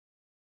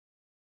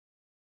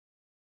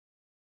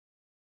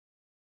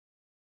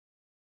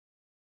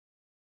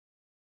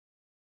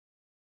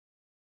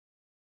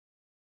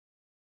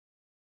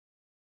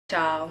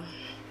Y'all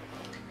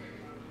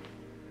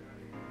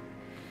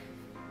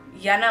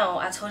know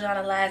I told y'all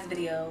in the last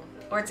video,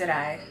 or did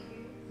I,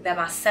 that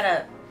my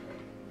setup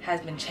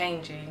has been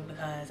changing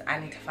because I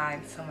need to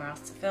find somewhere else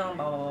to film,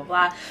 blah blah blah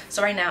blah.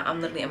 So right now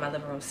I'm literally in my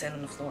living room sitting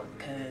on the floor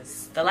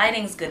because the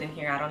lighting's good in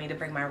here. I don't need to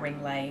bring my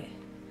ring light,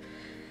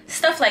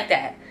 stuff like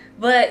that.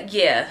 But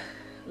yeah,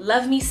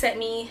 LuvMe sent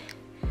me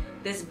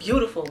this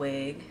beautiful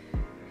wig.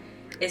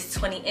 It's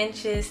 20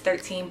 inches,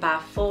 13 by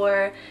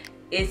 4.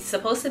 It's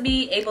supposed to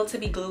be able to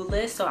be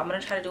glueless, so I'm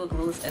gonna try to do a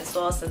glueless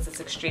install since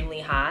it's extremely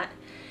hot.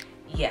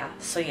 Yeah,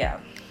 so yeah.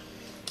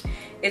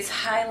 It's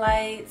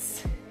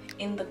highlights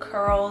in the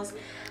curls.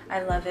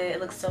 I love it. It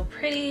looks so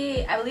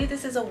pretty. I believe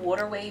this is a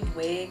water wave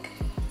wig.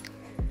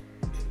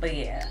 But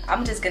yeah,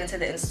 I'm just getting to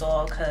the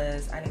install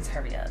because I need to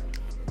hurry up.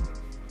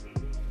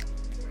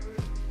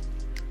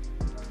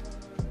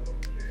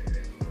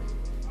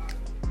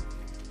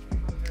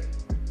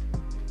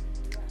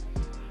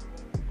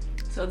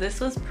 So this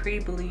was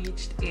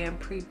pre-bleached and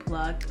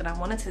pre-plucked, and I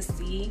wanted to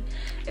see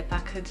if I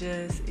could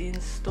just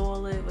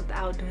install it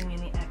without doing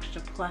any extra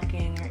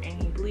plucking or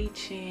any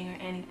bleaching or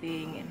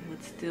anything, and it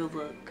would still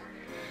look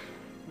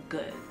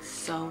good.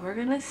 So we're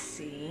gonna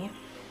see.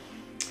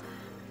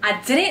 I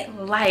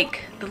didn't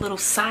like the little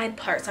side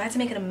part, so I had to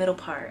make it a middle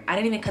part. I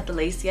didn't even cut the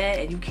lace yet,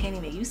 and you can't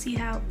even, you see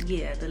how,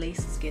 yeah, the lace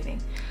is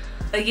giving.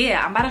 But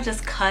yeah, I'm about to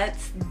just cut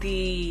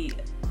the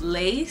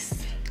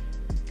lace.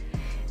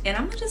 And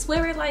I'm gonna just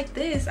wear it like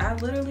this. I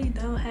literally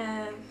don't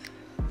have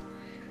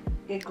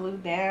it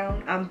glued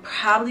down. I'm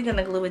probably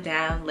gonna glue it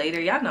down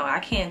later. Y'all know I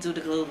can't do the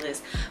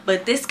glueless,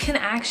 but this can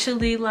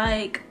actually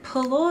like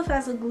pull off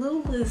as a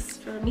glueless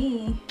for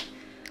me.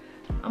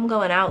 I'm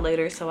going out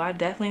later, so I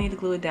definitely need to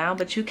glue it down,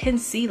 but you can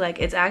see like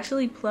it's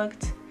actually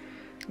plucked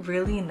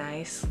really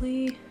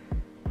nicely,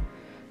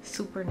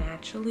 super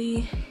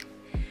naturally,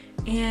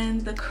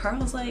 and the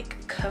curls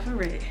like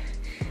cover it.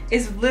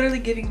 It's literally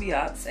giving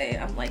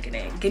Beyonce. I'm liking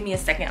it. Give me a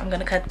second. I'm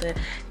gonna cut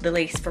the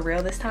lace for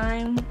real this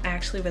time. I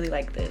actually really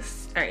like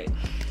this. All right,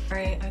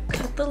 I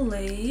cut the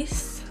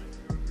lace.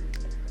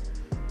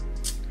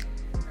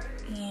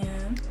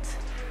 And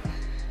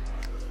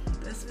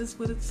this is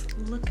what it's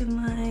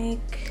looking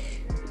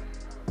like.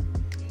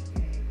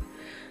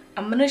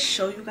 I'm gonna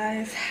show you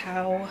guys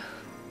how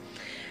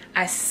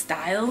I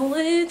style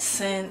it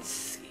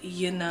since,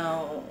 you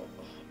know,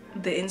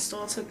 the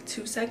install took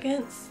 2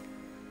 seconds.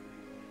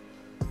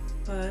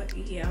 But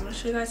yeah, I'm gonna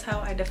show you guys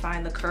how I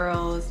define the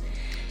curls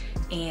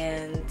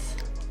and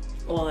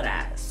all of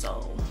that.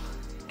 So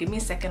give me a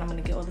second. I'm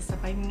gonna get all the stuff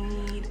I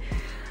need.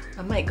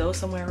 I might go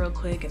somewhere real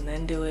quick and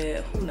then do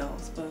it, who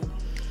knows. But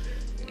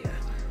yeah,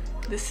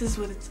 this is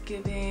what it's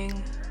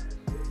giving.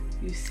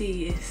 You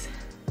see, it's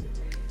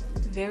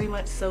very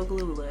much so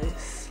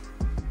glueless.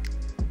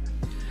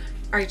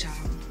 All right, y'all,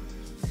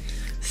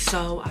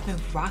 so I've been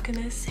rocking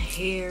this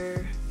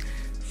hair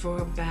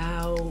for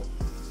about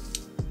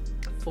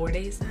 4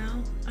 days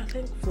now, I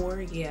think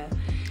 4, yeah.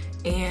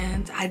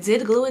 And I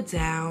did glue it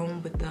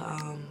down with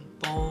the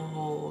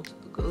bold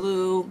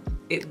glue.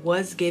 It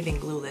was giving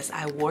glueless.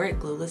 I wore it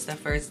glueless the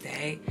first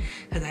day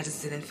because I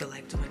just didn't feel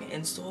like doing an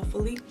install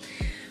fully.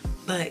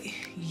 But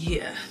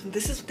yeah,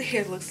 this is what the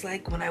hair looks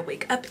like when I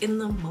wake up in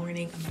the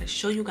morning. I'm gonna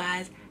show you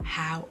guys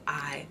how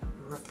I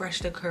refresh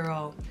the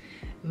curl,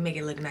 make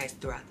it look nice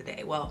throughout the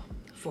day. Well,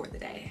 for the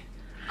day.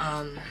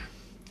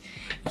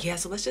 Yeah,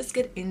 so let's just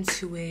get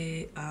into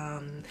it.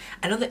 I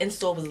know the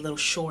install was a little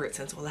short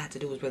since all I had to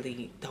do was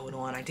really throw it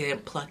on. I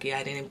didn't pluck it,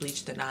 I didn't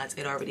bleach the knots.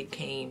 It already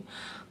came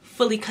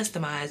fully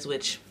customized,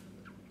 which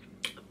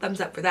thumbs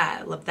up for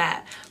that. I love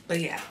that. But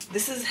yeah,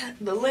 this is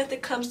the length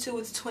it comes to.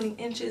 It's 20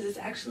 inches. It's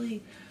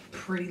actually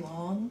pretty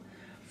long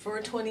for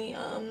a 20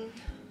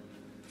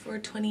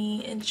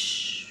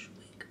 inch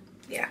wig.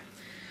 Yeah.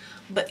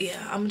 But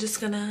yeah, I'm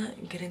just gonna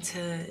get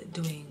into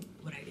doing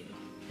what I do.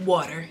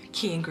 Water,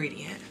 key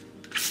ingredient.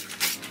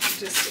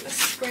 Just gonna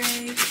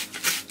spray.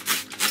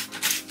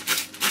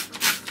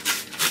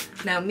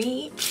 Now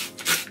me,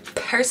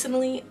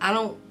 personally, I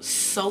don't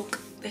soak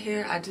the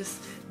hair. I just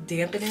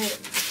dampen it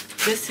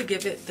just to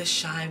give it the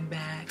shine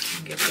back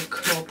and give the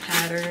curl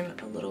pattern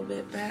a little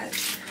bit back.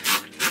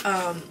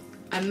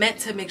 I meant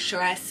to make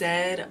sure I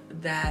said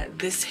that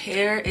this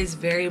hair is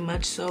very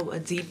much so a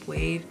deep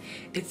wave.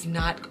 It's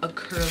not a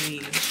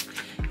curly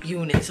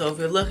unit. So if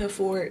you're looking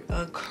for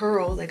a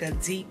curl, like a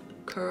deep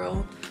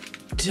curl,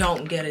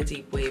 don't get a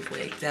deep wave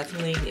wig.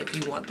 Definitely, if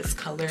you want this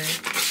color,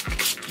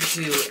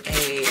 do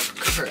a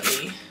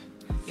curly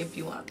if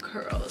you want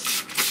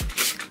curls,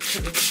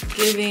 because it's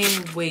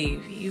giving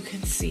wave. You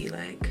can see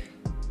like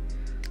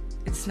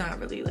it's not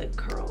really like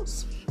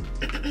curls.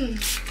 And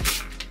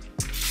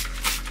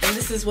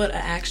this is what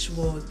an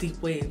actual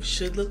deep wave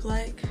should look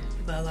like,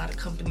 but a lot of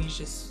companies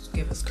just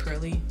give us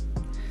curly.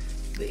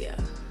 But yeah,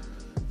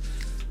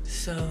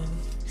 so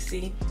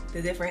see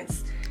the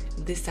difference.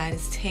 This side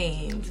is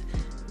tamed,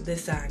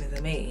 this side is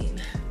a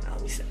mane. Now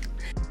let me see.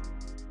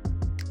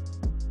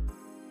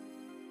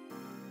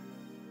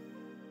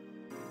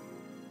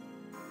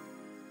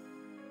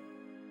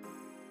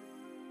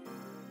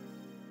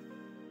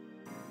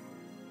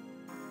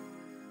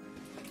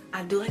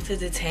 I do like to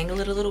detangle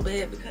it a little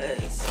bit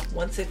because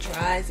once it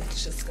dries,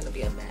 it's just gonna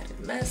be a mad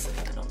mess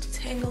if I don't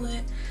detangle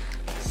it.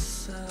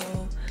 So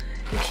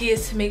the key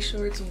is to make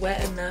sure it's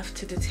wet enough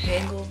to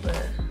detangle,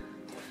 but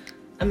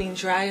I mean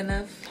dry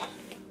enough.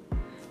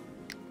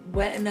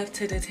 Wet enough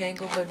to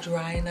detangle, but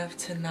dry enough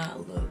to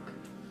not look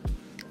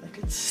like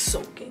it's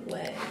soaking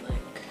wet,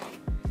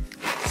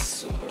 like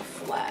super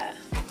flat.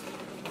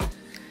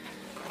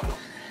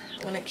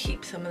 I want to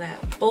keep some of that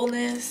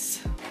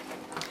fullness.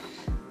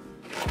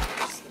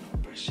 Just gonna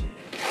brush it.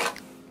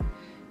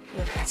 I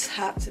want the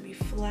top to be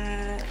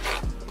flat.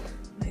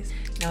 Nice.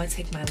 Now I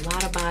take my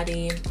Lotta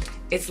body.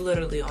 It's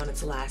literally on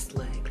its last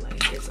leg.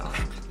 Like it's on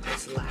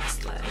its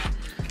last leg.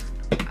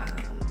 I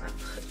put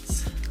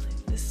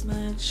like this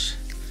much.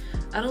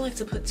 I don't like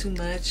to put too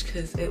much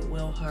because it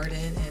will harden,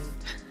 and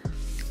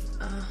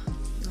I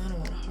don't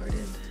want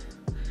hardened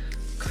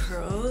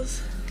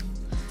curls.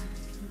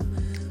 And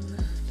then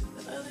do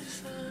the other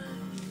side.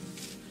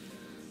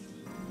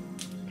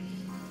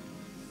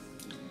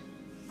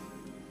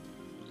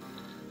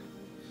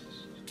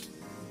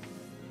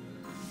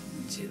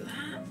 Do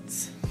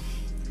that.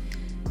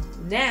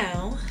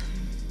 Now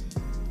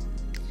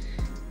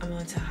I'm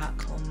going to hot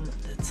comb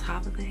the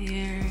top of the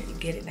hair and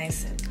get it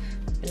nice and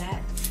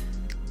flat.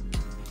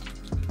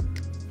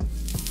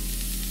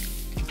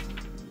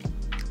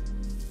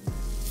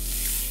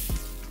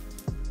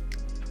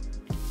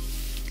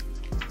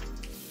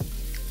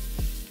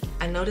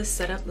 I know this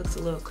setup looks a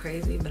little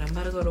crazy, but I'm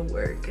about to go to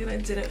work and I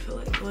didn't feel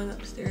like going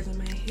upstairs in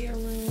my hair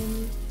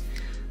room.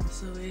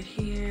 So we're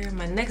here.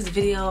 My next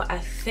video, I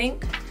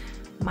think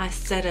my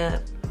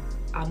setup,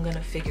 I'm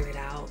gonna figure it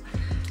out.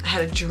 I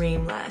had a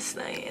dream last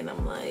night and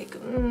I'm like,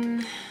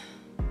 I'm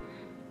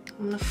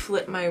gonna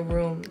flip my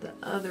room the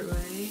other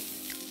way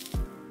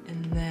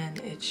and then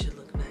it should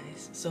look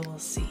nice. So we'll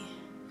see.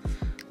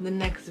 In the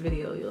next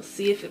video, you'll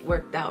see if it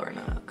worked out or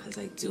not, because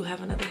I do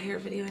have another hair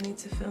video I need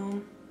to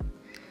film.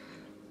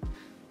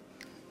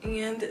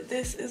 And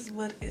this is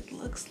what it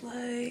looks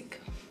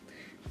like.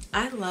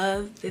 I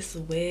love this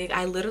wig.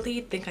 I literally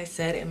think I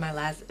said in my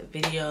last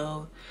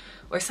video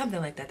or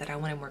something like that that I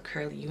wanted more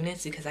curly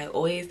units because I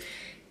always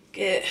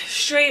get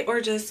straight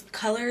or just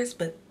colors,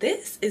 but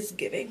this is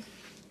giving.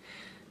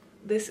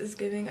 This is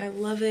giving. I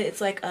love it. It's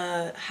like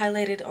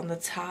highlighted on the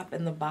top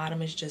and the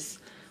bottom is just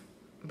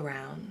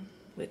brown,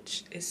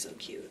 which is so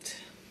cute.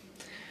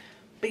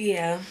 But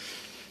yeah.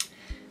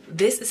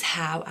 This is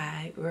how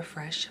I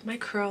refresh my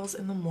curls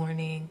in the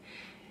morning.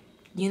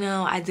 You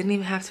know, I didn't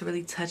even have to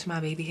really touch my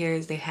baby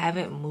hairs. They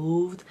haven't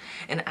moved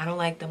and I don't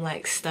like them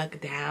like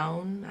stuck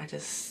down. I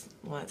just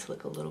want it to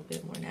look a little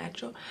bit more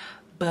natural.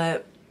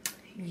 But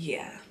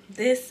yeah,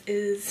 this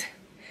is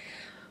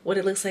what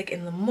it looks like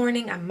in the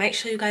morning. I might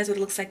show you guys what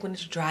it looks like when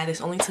it's dry. This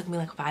only took me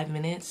like 5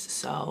 minutes.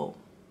 So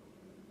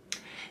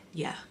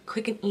yeah,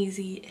 quick and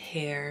easy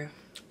hair.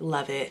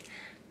 Love it.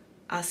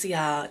 I'll see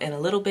y'all in a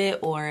little bit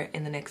or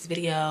in the next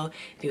video.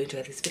 If you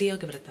enjoyed this video,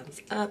 give it a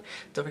thumbs up.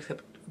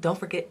 Don't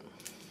forget,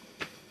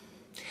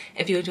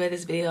 if you enjoyed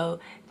this video,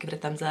 give it a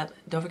thumbs up.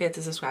 Don't forget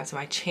to subscribe to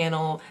my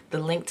channel. The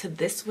link to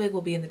this wig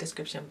will be in the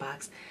description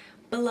box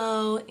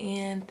below.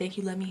 And thank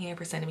you, LuvMe Hair,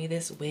 for sending me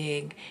this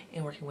wig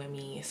and working with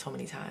me so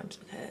many times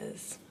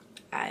because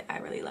I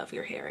really love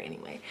your hair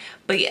anyway.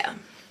 But yeah,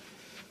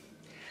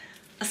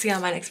 I'll see y'all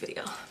in my next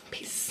video.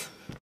 Peace.